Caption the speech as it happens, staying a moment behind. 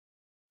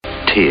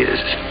tears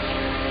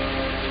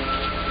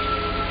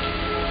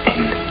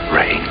in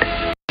rain.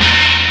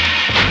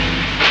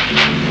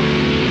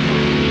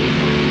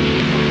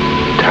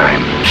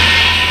 Time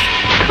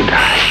to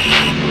die.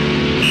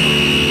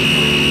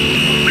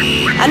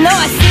 I know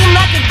I seem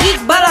like a geek,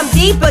 but I'm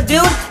deeper,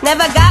 dude.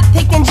 Never got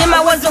picked in gym,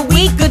 I was a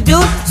weaker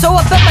dude. So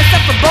I built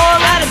myself a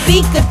bong out of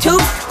beaker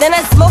tube. Then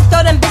I smoked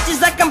all them bitches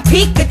like I'm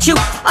Pikachu.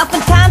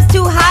 Oftentimes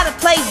too high to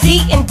play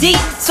D&D.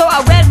 So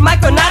I read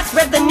Micronauts,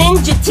 read the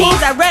Ninja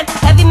Teens. I read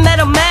heavy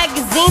metal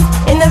magazines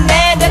in the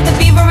land of the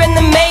beaver and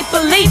the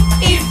maple leaf.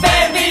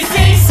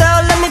 So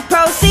let me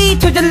proceed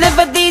to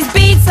deliver these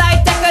beats.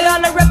 Like Deckard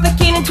on a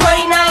replicant in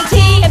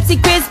 2019. MC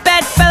Chris,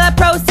 bad fella,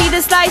 proceed to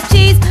slice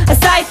cheese. A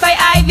sci-fi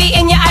ivy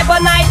in your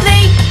eyeball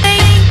nightly.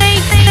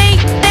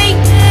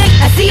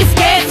 I see you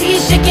scared, see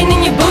you shaking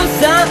in your boots,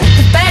 son.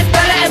 The bad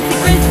fella, MC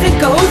Chris and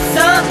cahoots,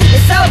 son.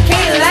 It's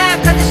okay to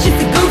laugh, cause the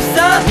shit's a goof,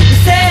 son. We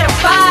set on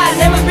fire,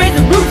 then we raise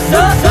the roof,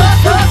 son.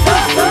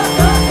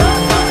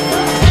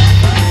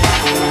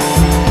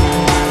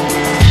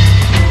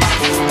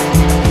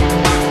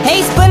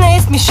 Hey Splinter,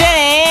 it's me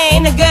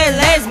shredding, ain't a good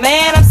les,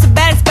 man. I'm so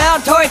bad at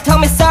spell, Tori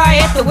told me sorry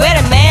at the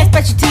weddin, man.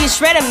 Specialty is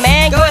shredding,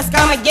 man. Go ask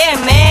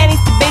Armageddon, man.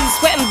 He's too busy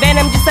sweating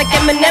venom just like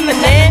Eminem,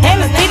 man. Hey,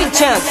 my baby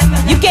chunks,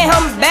 you can't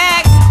hold me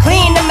back.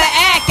 Clean in my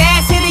act,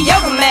 ass hit a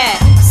yoga mat.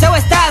 So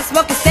I started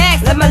smoking stacks,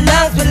 let my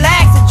lungs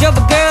relax. I drove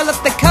a girl up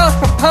the coast,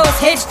 proposed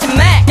hitched to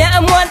Mac. Now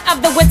I'm one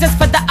of the wizards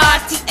for the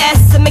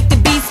RTS. I make the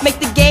beats,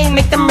 make the game,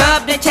 make them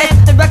rub their chest.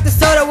 I rock the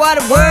soda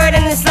water word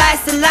and the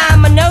slice of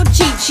lime. I know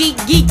cheat sheet,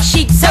 geek,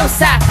 chic, so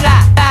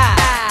sci-fly.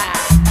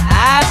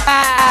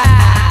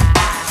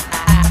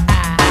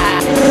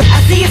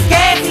 I see you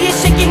scared, see you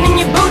shaking in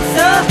your boots,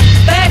 son.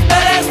 Bad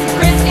fellas,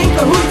 Chris in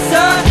cahoots,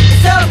 son.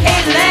 It's okay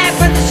to laugh,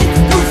 but the shit's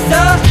a goof,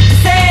 son. You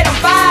set on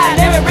fire,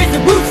 then we raise the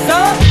roof,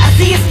 son. I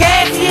see you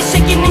scared, see you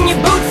shaking in your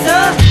boots,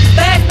 son.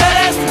 Bad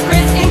fellas,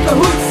 Chris in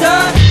cahoots,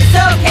 son. It's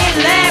okay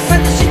to laugh,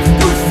 but the shit's a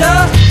goof,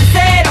 son. You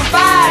set on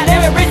fire,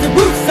 then we raise the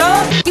roof,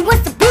 son. You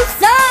what's the roof,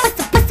 son?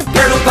 What's the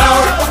turtle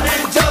power?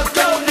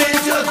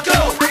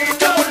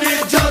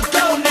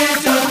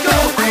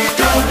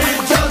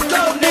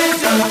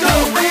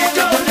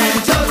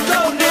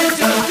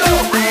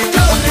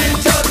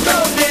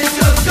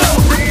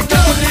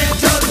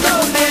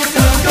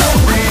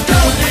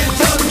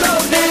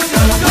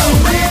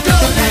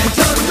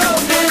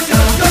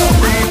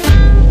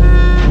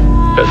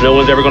 No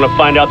one's ever going to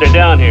find out they're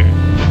down here.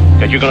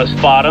 Because you're going to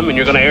spot them and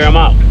you're going to air them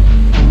out.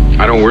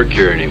 I don't work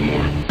here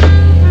anymore.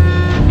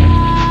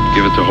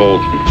 Give it to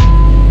Holt.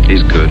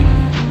 He's good.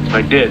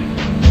 I did.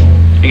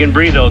 He can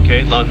breathe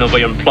okay, as long as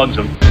nobody unplugs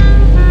him.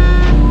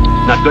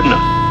 Not good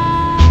enough.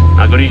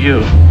 Not good as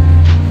you.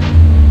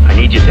 I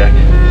need you, Deck.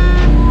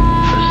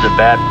 This is a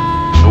bad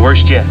one. The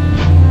worst yet.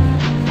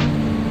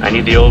 I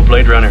need the old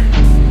Blade Runner.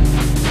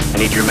 I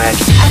need your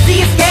magic. I see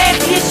you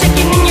scared, see you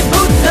shaking in your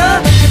boots,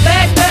 son. The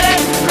bad fella,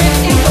 Chris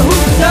in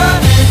cahoots,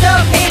 son. It's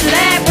okay to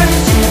laugh.